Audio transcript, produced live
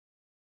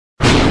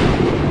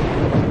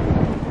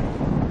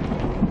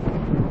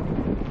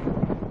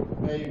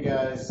Hey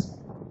guys,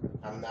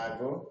 I'm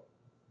NAGO,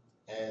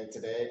 and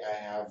today I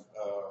have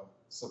a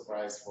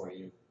surprise for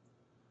you,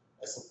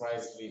 a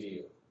surprise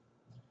video.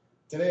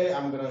 Today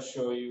I'm gonna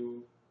show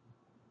you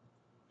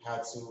how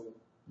to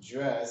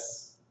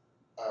dress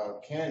a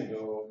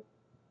candle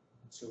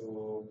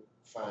to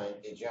find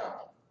a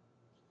job.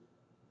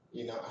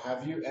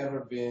 Have you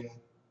ever been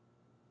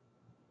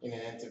in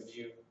an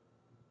interview?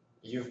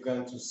 You've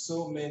gone to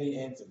so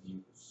many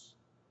interviews.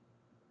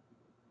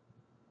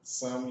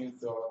 Some you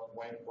thought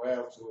went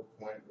well to a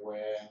point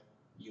where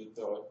you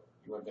thought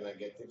you were gonna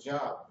get the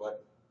job,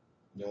 but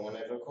no one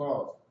ever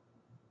called.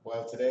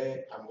 Well,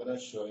 today I'm gonna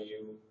show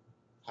you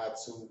how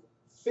to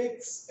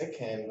fix a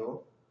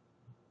candle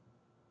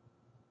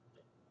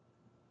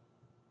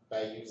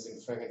by using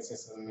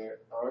frankincense and myrrh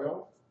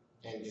oil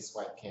and this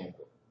white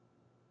candle.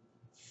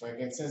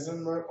 Frankincense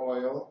and myrrh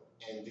oil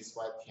and this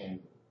white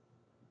candle.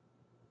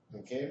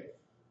 Okay?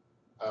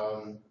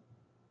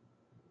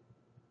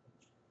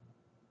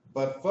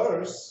 But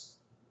first,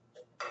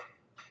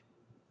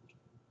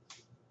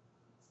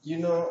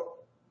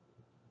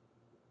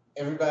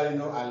 everybody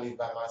know I live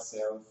by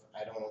myself.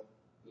 I don't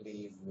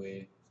live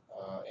with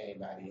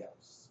anybody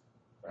else,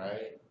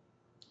 right?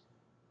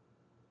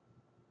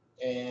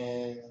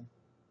 And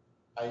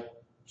I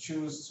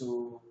choose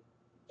to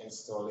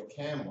install a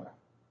camera.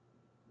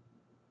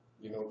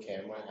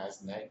 Camera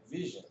has night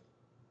vision.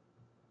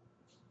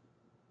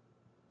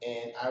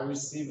 And I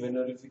received a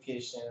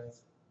notification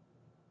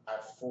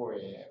at 4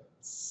 a.m.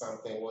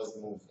 Something was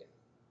moving.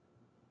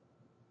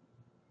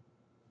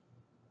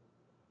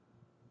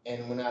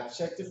 And when I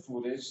checked the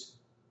footage,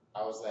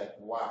 I was like,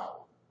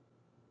 wow.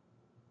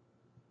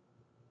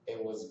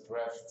 It was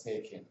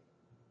breathtaking.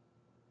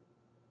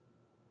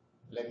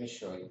 Let me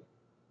show you.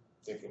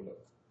 Take a look.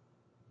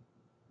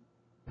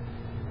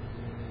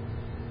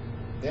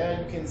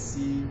 There you can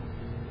see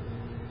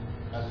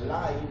a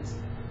light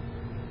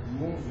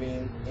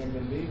moving in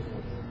the living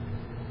room.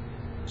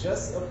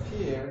 Just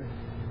appear,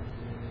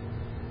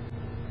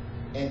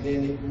 and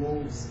then it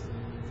moves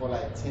for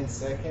like 10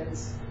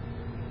 seconds,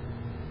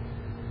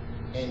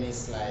 and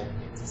it's like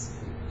it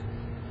disappeared.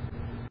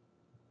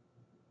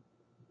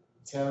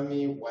 Tell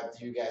me, what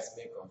do you guys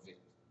make of it?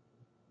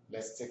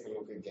 Let's take a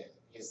look again.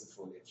 Here's the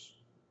footage.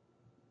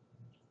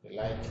 The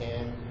light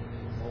cam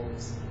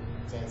moves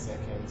 10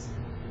 seconds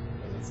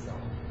and it's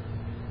gone.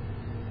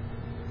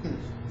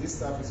 This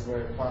stuff is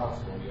very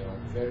powerful, y'all.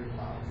 Very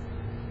powerful.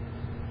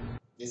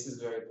 This is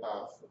very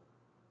powerful.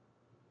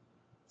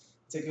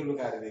 Take a look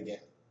at it again.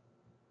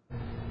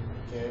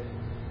 Okay?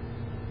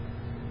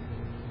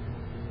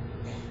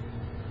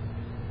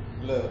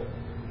 Look.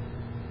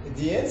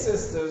 The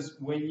ancestors,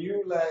 when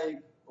you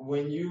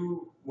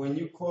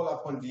call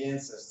upon the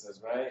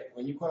ancestors, right?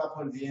 When you call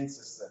upon the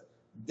ancestor,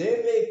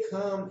 they may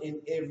come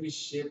in every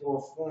shape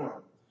or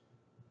form.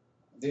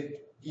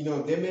 They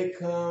may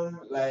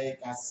come like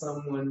as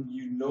someone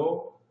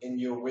in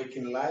your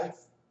waking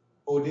life,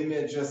 or they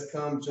may just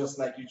come just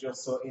like you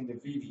just saw in the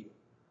video.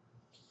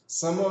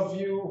 Some of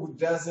you who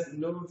doesn't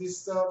know this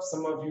stuff,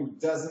 some of you who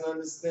doesn't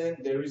understand,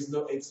 there is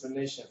no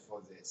explanation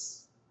for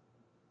this.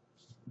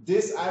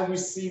 This I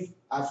received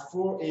at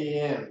 4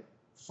 a.m.,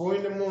 4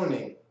 in the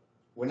morning.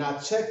 When I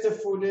checked the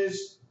footage,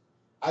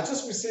 I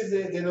just received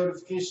the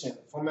notification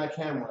from my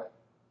camera.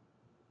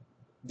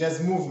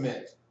 There's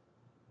movement,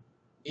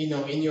 in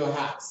your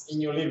house,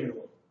 in your living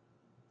room.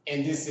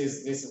 And this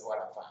is what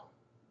I found.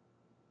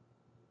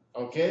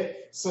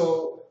 Okay?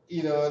 So,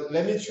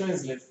 let me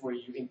translate for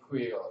you in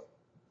Creole.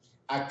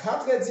 À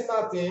 4h du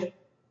matin,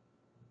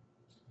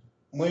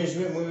 moi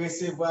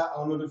recevoir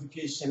une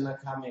notification dans la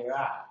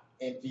caméra.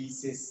 Et puis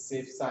c'est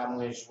ça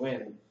moi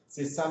joindre.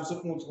 C'est ça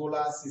me contrôle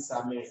là, c'est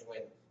ça me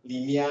joindre.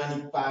 Lumière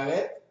ni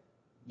paraît,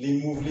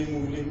 les move,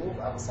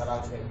 après ça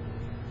va faire.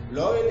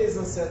 Lors les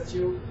ancêtres,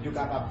 ils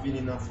capable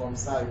venir dans forme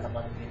ça, ils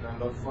capable venir dans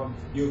l'autre forme,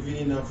 ils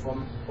venir dans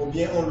forme ou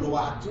bien on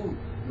loi tout,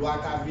 loi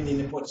ka venir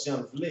n'importe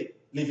gens vle,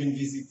 les venir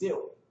visiter.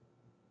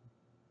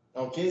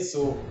 OK,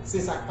 so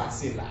c'est ça qui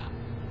passe là.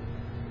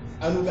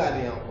 À nous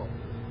garder encore.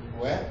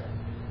 Ouais.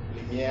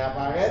 Lumière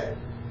apparaît,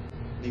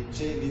 les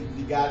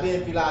garder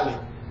et puis là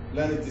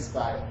it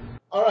disparaît.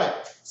 All right.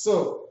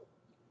 So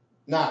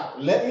now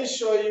let me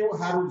show you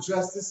how to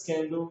dress this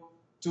candle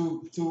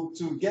to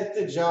get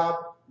the job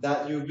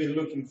that you've been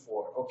looking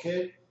for.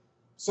 Okay.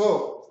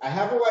 So I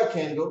have a white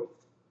candle.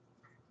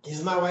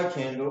 Here's my white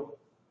candle,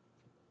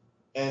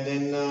 and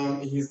then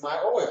here's my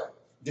oil.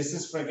 This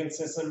is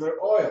frankincense and myrrh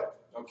oil.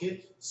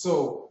 Okay.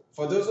 So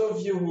for those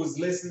of you who's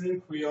listening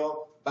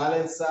Creole,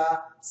 balance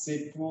ça,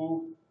 c'est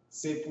pour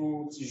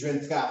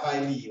jeune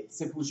travail,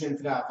 c'est pour jeune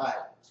travail.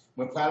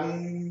 Je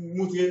vais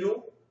montrer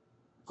nous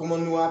comment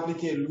nous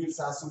appliquer l'huile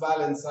ça sous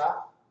balance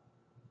ça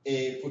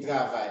et pour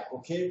travail.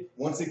 Okay?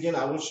 Once again,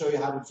 I will show you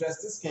how to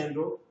dress this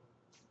candle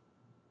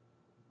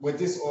with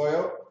this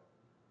oil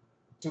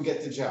to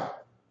get the job.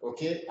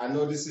 Okay? I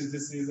know this is the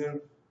season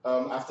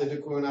after the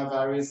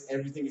coronavirus,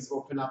 everything is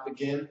open up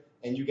again,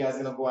 and you guys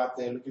are gonna go out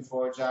there looking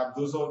for a job.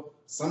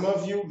 Some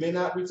of you may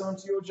not return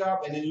to your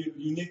job, and then you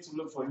need to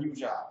look for a new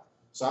job.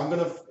 So I'm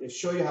gonna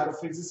show you how to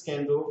fix this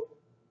candle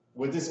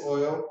with this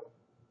oil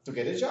to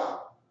get a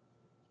job,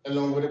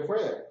 along with a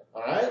prayer.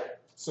 All right.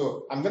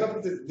 So I'm gonna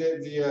put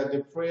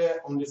the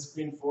prayer on the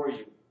screen for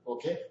you.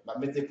 Okay. But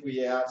mettez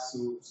prière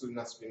sur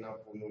notre screen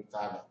pour nous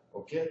parler.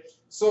 Okay.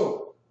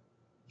 So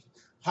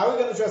how are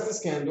we gonna dress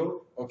this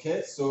candle?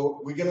 Okay.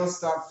 So we're gonna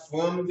start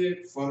from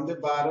the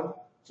bottom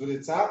to the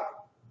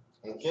top.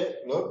 Okay.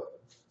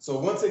 Look. So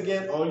once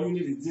again, all you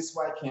need is this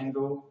white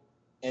candle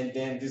and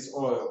then this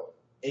oil.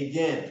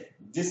 Again,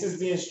 this is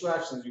the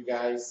instructions, you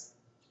guys.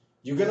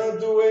 You're gonna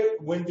do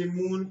it when the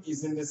moon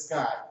is in the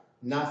sky.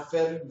 Na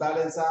fait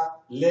balance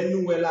les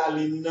nous la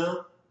lune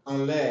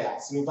en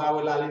l'air. Si nous pas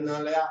la lune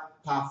en l'air,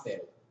 pas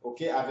fait.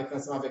 OK, avec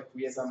ensemble avec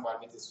prière ça va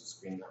mettre sur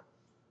screen là.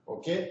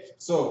 OK?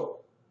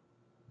 So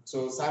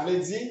ça veut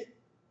dire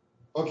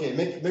OK,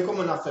 mais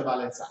comment on a fait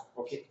balance ça?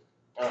 OK.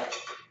 All right.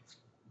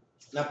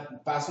 La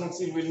passons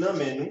petit huile dans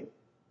main nous.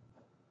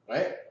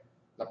 Right?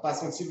 La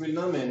passons petit huile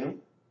dans main nous.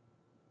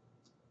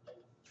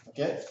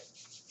 OK?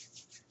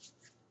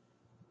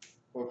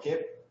 OK.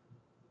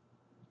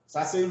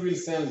 Ça c'est l'huile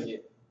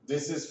saint-lié.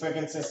 This is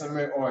frankincense and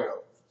myrrh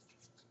oil.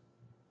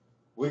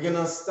 We're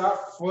gonna start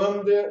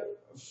from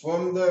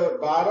the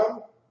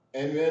bottom,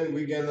 and then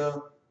we're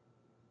gonna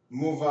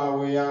move our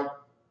way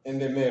up in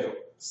the middle.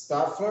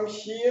 Start from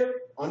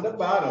here on the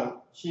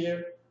bottom,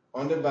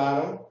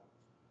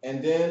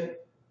 and then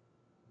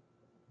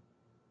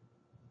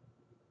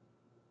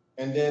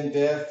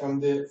there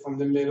from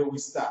the middle we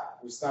stop.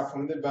 We start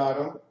from the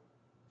bottom,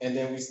 and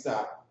then we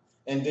stop,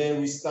 and then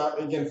we start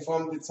again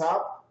from the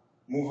top,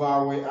 move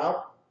our way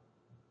up.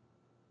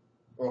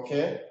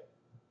 Okay,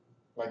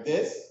 like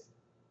this.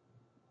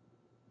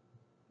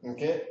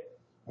 Okay,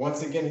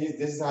 once again,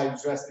 this is how you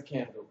dress the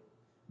candle.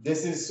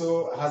 This is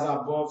so as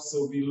above,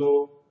 so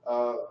below,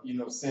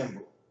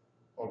 symbol.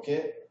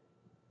 Okay,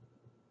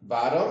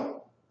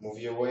 bottom, move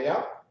your way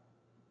up.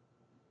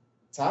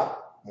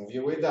 Top, move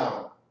your way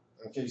down.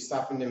 Okay, you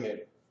stop in the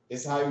middle.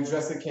 This is how you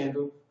dress a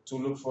candle to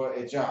look for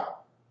a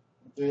job.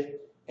 Okay,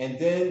 and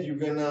then you're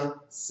gonna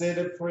say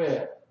the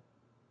prayer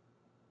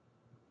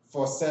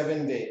for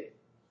 7 days.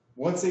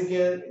 Once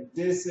again,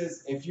 this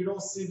is, if you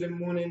don't see the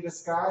moon in the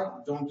sky,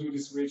 don't do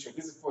this ritual.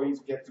 This is for you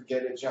to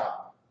get a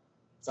job.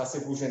 Ça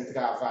c'est pour joindre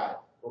travail,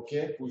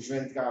 okay? Pour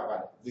joindre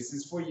travail. This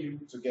is for you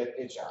to get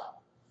a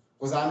job.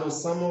 Because I know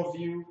some of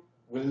you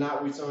will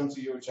not return to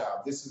your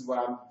job. This is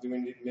why I'm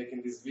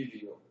making this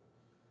video.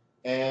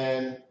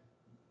 And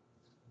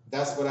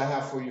that's what I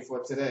have for you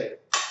for today.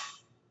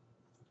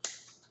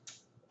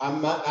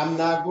 I'm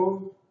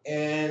NAGO,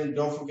 and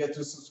don't forget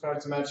to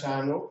subscribe to my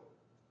channel.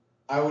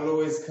 I will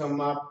always come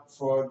up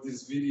for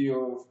this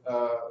video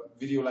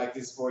like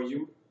this for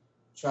you.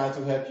 Try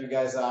to help you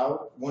guys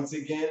out. Once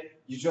again,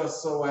 you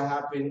just saw what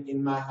happened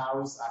in my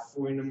house at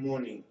 4 in the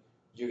morning.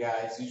 You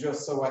guys, you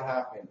just saw what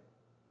happened.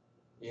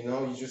 You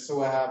just saw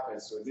what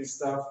happened. So this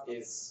stuff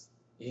is,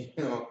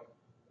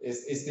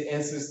 it's the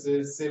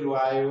ancestors, c'est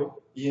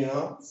loyal,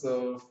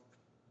 So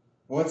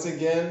once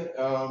again,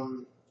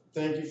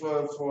 thank you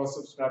for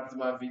subscribing to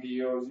my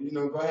videos.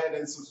 Go ahead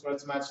and subscribe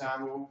to my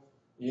channel.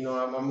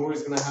 I'm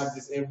always gonna have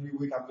this every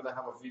week. I'm gonna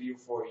have a video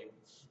for you.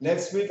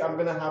 Next week, from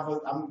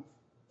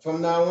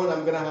now on,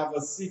 I'm gonna have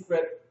a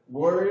secret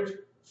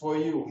word for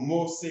you,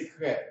 mot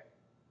secret.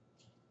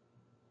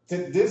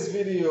 This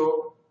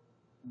video,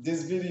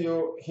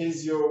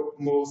 here's your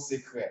mot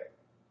secret.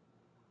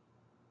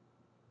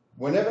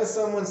 Whenever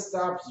someone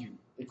stops you,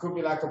 it could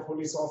be like a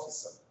police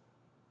officer.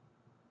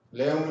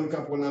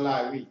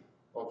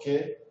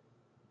 Okay?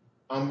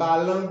 En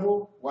bas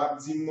langue, wap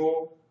di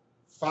mot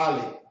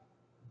fale.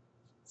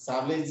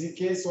 Ça veut dire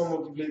que son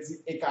mot qui veut dire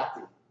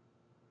écarté.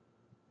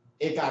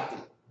 Écarté.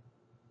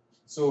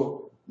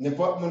 So,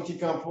 n'importe monde qui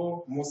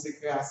campo, mot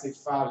secret c'est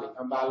fale.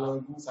 En bas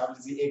langue, ça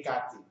veut dire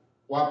écarté.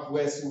 Ou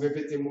après, si vous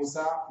répétez mot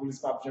ça, police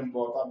pas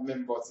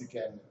même bord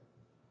ticket.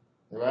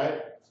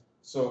 Right?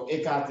 So,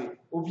 écarté.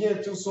 Ou bien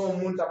tout son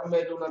monde t'a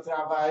mettre dans le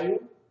travail,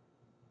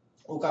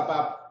 ou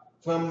capable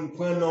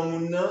prendre non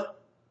moun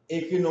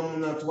écrire non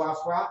moun 3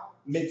 fois,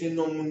 mettez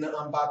non moun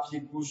en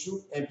papier gauche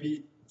et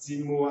puis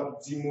dis mot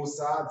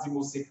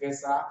secret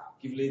ça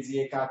qui veut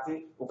dire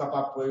écarté, ou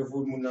capable pour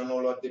vous moun dans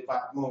l'autre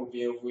département ou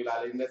bien ouvrir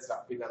la lunette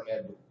ça fait dans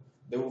merde.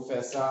 De vous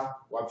faire ça,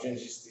 ou avoir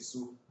justice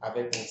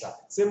avec comme ça.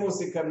 C'est mon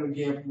secret nous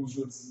gain pour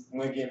aujourd'hui,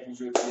 moi gain pour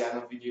aujourd'hui à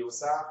notre vidéo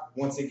ça.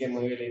 Once again,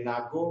 moi les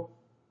NAGO.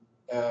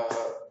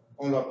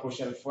 On la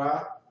prochaine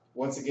fois.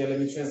 Once again, let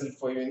me translate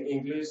for you in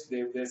English.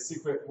 The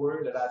secret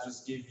word that I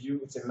just gave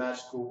you, it's a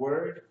magical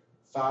word,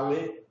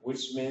 fale,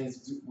 which means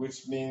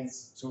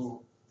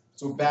to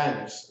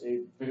banish.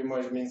 It pretty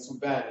much means to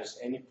banish.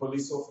 Any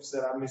police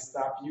officer that may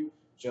stop you,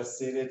 just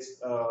say it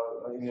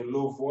in a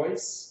low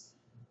voice,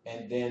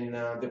 and then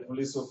the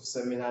police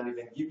officer may not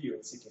even give you a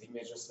ticket. He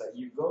may just let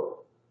you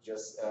go.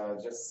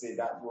 Just say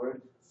that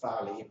word,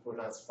 folly. He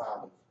pronounced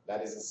folly.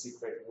 That is a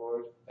secret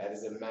word. That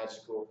is a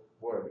magical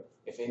word.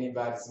 If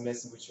anybody's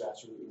messing with you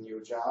actually in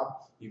your job,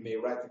 you may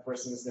write the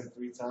person's name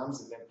 3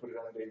 times and then put it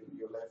under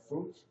your left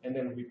foot, and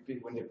then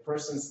repeat. When the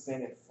person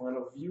stands in front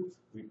of you,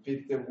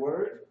 repeat the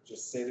word.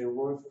 Just say the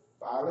word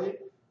folly,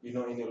 in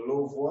a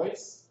low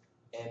voice,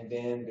 and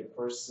then the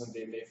person,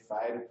 they may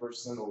fire the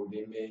person, or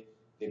they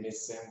may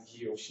send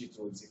he or she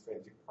to a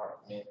different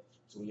department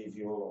to leave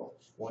you alone.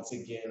 Once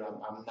again,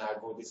 I'm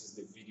NAGO. This is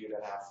the video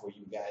that I have for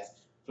you guys.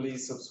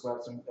 Please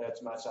subscribe to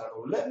my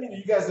channel.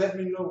 You guys let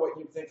me know what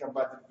you think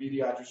about the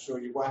video I just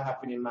showed you. What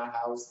happened in my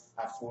house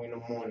at 4 in the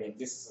morning.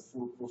 This is a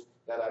foolproof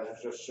that I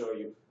just showed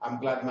you. I'm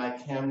glad my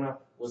camera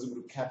was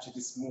able to capture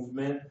this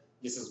movement.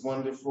 This is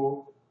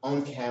wonderful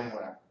on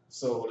camera.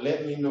 So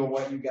let me know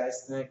what you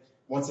guys think.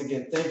 Once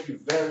again, thank you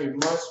very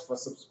much for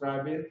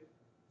subscribing.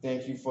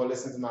 Thank you for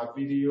listening to my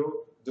video.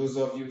 Those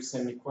of you who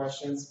send me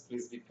questions,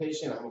 please be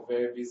patient. I'm a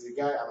very busy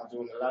guy. I'm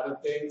doing a lot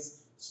of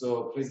things.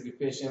 So please be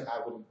patient.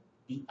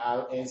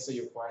 I'll answer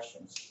your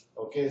questions.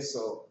 Okay,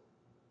 so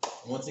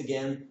once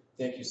again,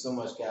 thank you so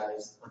much,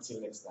 guys.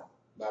 Until next time.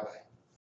 Bye-bye.